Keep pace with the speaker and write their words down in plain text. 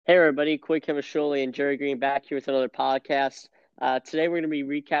Hey everybody, Quick Kevin and Jerry Green back here with another podcast. Today we're going to be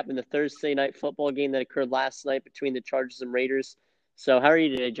recapping the Thursday night football game that occurred last night between the Chargers and Raiders. So how are you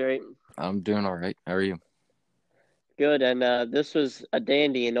today, Jerry? I'm doing all right. How are you? Good, and this was a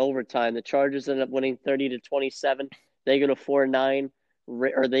dandy in overtime. The Chargers ended up winning 30-27. They go to 4-9,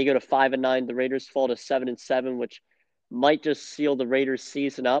 or they go to 5-9. The Raiders fall to 7-7, which might just seal the Raiders'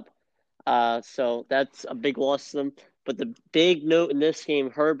 season up. So that's a big loss to them. But the big note in this game,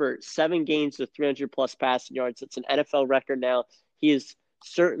 Herbert, 7 games with 300 plus passing yards. It's an NFL record now. He is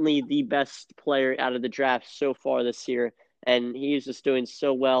certainly the best player out of the draft so far this year, and he's just doing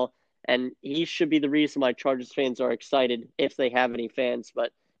so well. And he should be the reason why Chargers fans are excited if they have any fans.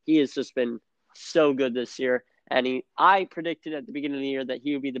 But he has just been so good this year. And I predicted at the beginning of the year that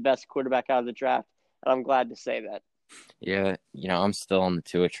he would be the best quarterback out of the draft, and I'm glad to say that. Yeah, I'm still on the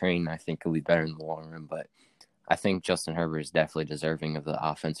Tua train. I think he'll be better in the long run, but I think Justin Herbert is definitely deserving of the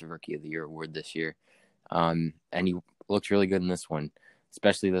Offensive Rookie of the Year award this year. And he looked really good in this one,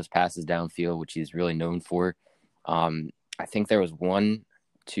 especially those passes downfield, which he's really known for. I think there was one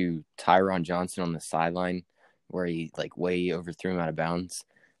to Tyron Johnson on the sideline where he way overthrew him out of bounds.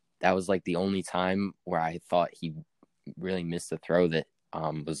 That was the only time where I thought he really missed a throw that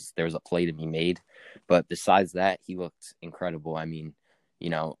there was a play to be made. But besides that, he looked incredible. I mean,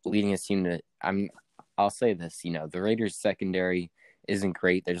 leading his team to I'll say this, the Raiders secondary isn't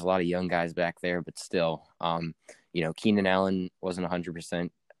great. There's a lot of young guys back there, but still, Keenan Allen wasn't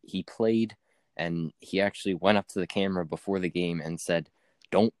 100%. He played, and he actually went up to the camera before the game and said,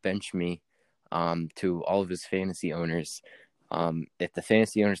 "Don't bench me," to all of his fantasy owners. If the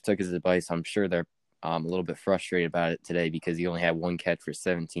fantasy owners took his advice, I'm sure they're a little bit frustrated about it today because he only had one catch for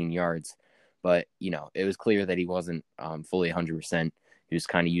 17 yards. But, it was clear that he wasn't fully 100%. He was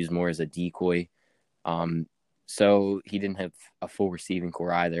kind of used more as a decoy. So he didn't have a full receiving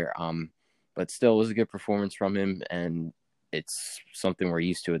core either. But still, it was a good performance from him, and it's something we're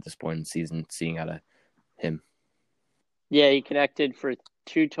used to at this point in the season, seeing out of him. Yeah, he connected for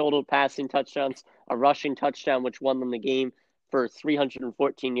 2 total passing touchdowns, a rushing touchdown, which won them the game for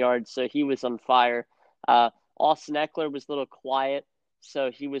 314 yards. So he was on fire. Austin Eckler was a little quiet,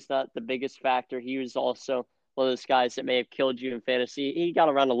 so he was not the biggest factor. He was also one of those guys that may have killed you in fantasy. He got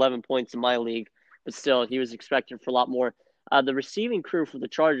around 11 points in my league, but still, he was expected for a lot more. The receiving crew for the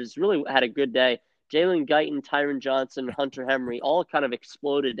Chargers really had a good day. Jalen Guyton, Tyron Johnson, and Hunter Henry all kind of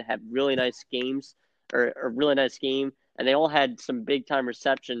exploded to have really nice games or a really nice game, and they all had some big time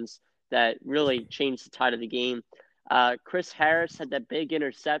receptions that really changed the tide of the game. Chris Harris had that big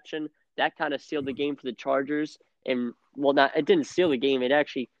interception that kind of sealed the game for the Chargers, and well, not it didn't seal the game; it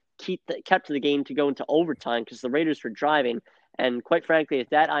actually kept the game to go into overtime because the Raiders were driving. And quite frankly,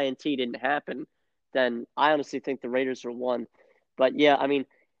 if that INT didn't happen, then I honestly think the Raiders are won. But yeah, I mean,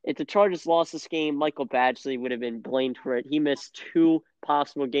 if the Chargers lost this game, Michael Badgley would have been blamed for it. He missed 2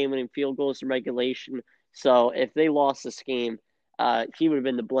 possible game-winning field goals in regulation. So if they lost this game, he would have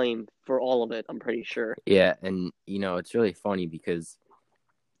been to blame for all of it, I'm pretty sure. Yeah, and, it's really funny because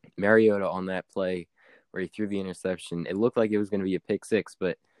Mariota on that play where he threw the interception, it looked like it was going to be a pick six,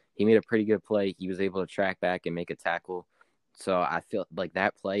 but he made a pretty good play. He was able to track back and make a tackle. So I feel like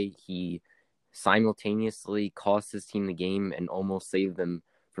that play, he simultaneously cost his team the game and almost saved them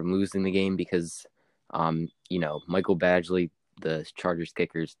from losing the game because, Michael Badgley, the Chargers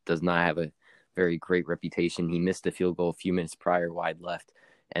kickers, does not have a very great reputation. He missed a field goal a few minutes prior, wide left,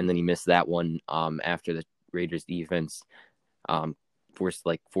 and then he missed that one after the Raiders defense forced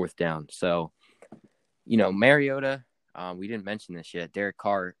fourth down. So, Mariota, we didn't mention this yet. Derek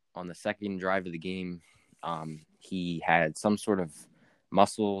Carr on the second drive of the game, he had some sort of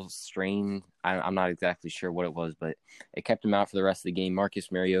muscle strain. I'm not exactly sure what it was, but it kept him out for the rest of the game.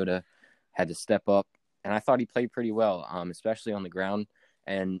 Marcus Mariota had to step up, and I thought he played pretty well, especially on the ground.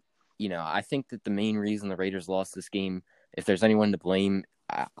 And, I think that the main reason the Raiders lost this game, if there's anyone to blame,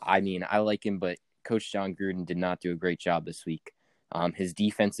 I like him, but Coach John Gruden did not do a great job this week. His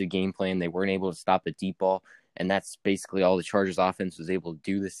defensive game plan, they weren't able to stop the deep ball, and that's basically all the Chargers offense was able to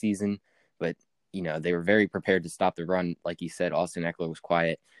do this season. But, they were very prepared to stop the run. Like you said, Austin Eckler was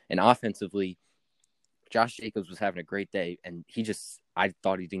quiet. And offensively, Josh Jacobs was having a great day, and I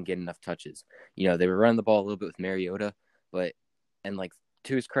thought he didn't get enough touches. They were running the ball a little bit with Mariota, and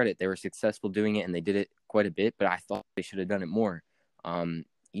to his credit, they were successful doing it, and they did it quite a bit, but I thought they should have done it more.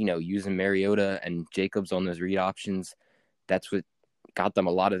 Using Mariota and Jacobs on those read options, that's what got them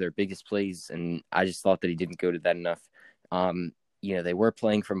a lot of their biggest plays, and I just thought that he didn't go to that enough. They were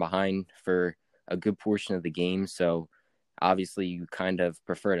playing from behind for a good portion of the game, so obviously you kind of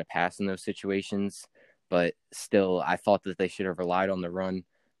prefer to pass in those situations, but still I thought that they should have relied on the run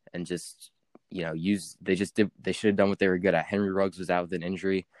and just they should have done what they were good at. Henry Ruggs was out with an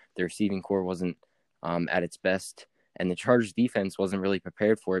injury. The receiving core wasn't at its best, and the Chargers defense wasn't really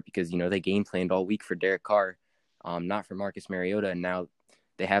prepared for it because they game planned all week for Derek Carr, not for Marcus Mariota, and now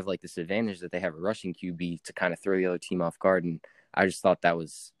they have like this advantage that they have a rushing QB to kind of throw the other team off guard. And I just thought that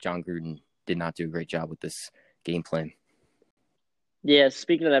was John Gruden did not do a great job with this game plan. Yeah,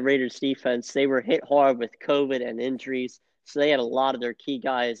 speaking of that Raiders defense, they were hit hard with COVID and injuries, so they had a lot of their key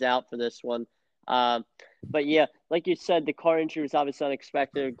guys out for this one. But yeah, like you said, the Carr injury was obviously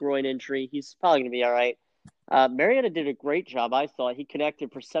unexpected, a groin injury. He's probably going to be all right. Mariota did a great job, I thought. He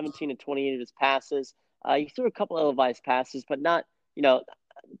connected for 17 to 28 of his passes. He threw a couple of ill-advised passes, but not,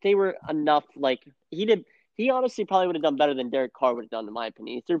 they were enough. Like, he honestly probably would have done better than Derek Carr would have done, in my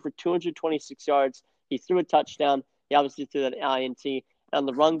opinion. He threw for 226 yards. He threw a touchdown. He obviously threw that INT. On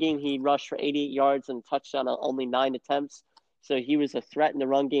the run game, he rushed for 88 yards and a touchdown on only 9 attempts. So he was a threat in the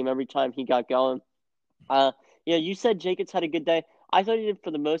run game every time he got going. You said Jacobs had a good day. I thought he did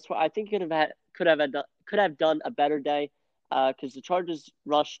for the most part. I think he could have done a better day because the Chargers'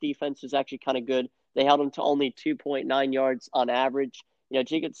 rush defense was actually kind of good. They held him to only 2.9 yards on average.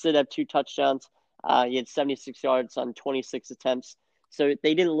 Jacobs did have 2 touchdowns. He had 76 yards on 26 attempts. So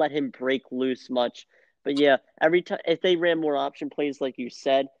they didn't let him break loose much. But yeah, every time if they ran more option plays, like you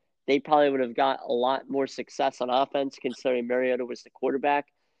said, they probably would have got a lot more success on offense, considering Mariota was the quarterback.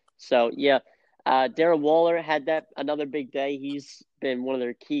 So yeah, Darren Waller had another big day. He's been one of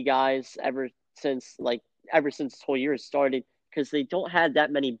their key guys ever since this whole year has started because they don't have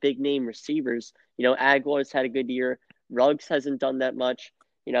that many big name receivers. Aguilar's had a good year. Ruggs hasn't done that much.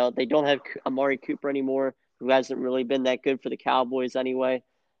 They don't have Amari Cooper anymore, who hasn't really been that good for the Cowboys anyway.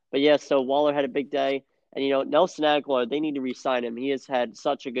 But yeah, so Waller had a big day. And Nelson Aguilar, they need to re-sign him. He has had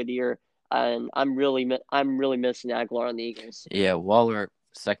such a good year, and I'm really missing Aguilar on the Eagles. Yeah, Waller,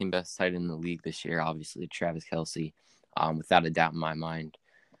 second best tight end in the league this year, obviously Travis Kelce, without a doubt in my mind.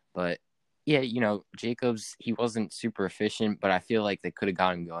 But yeah, Jacobs, he wasn't super efficient, but I feel like they could have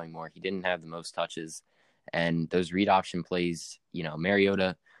gotten him going more. He didn't have the most touches, and those read option plays,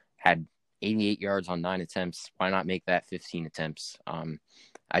 Mariota had 88 yards on 9 attempts. Why not make that 15 attempts?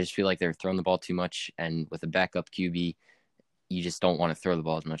 I just feel like they're throwing the ball too much, and with a backup QB, you just don't want to throw the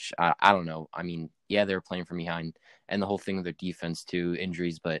ball as much. I don't know. I mean, yeah, they were playing from behind, and the whole thing with their defense too,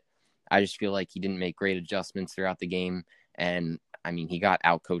 injuries, but I just feel like he didn't make great adjustments throughout the game, and I mean, he got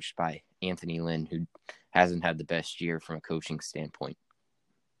outcoached by Anthony Lynn, who hasn't had the best year from a coaching standpoint.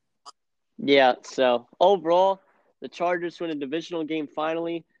 Yeah, so overall, the Chargers win a divisional game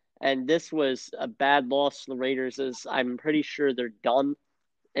finally, and this was a bad loss to the Raiders, as I'm pretty sure they're done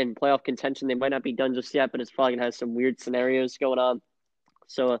in playoff contention. They might not be done just yet, but it's probably going to have some weird scenarios going on.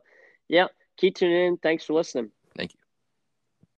 So, yeah, keep tuning in. Thanks for listening.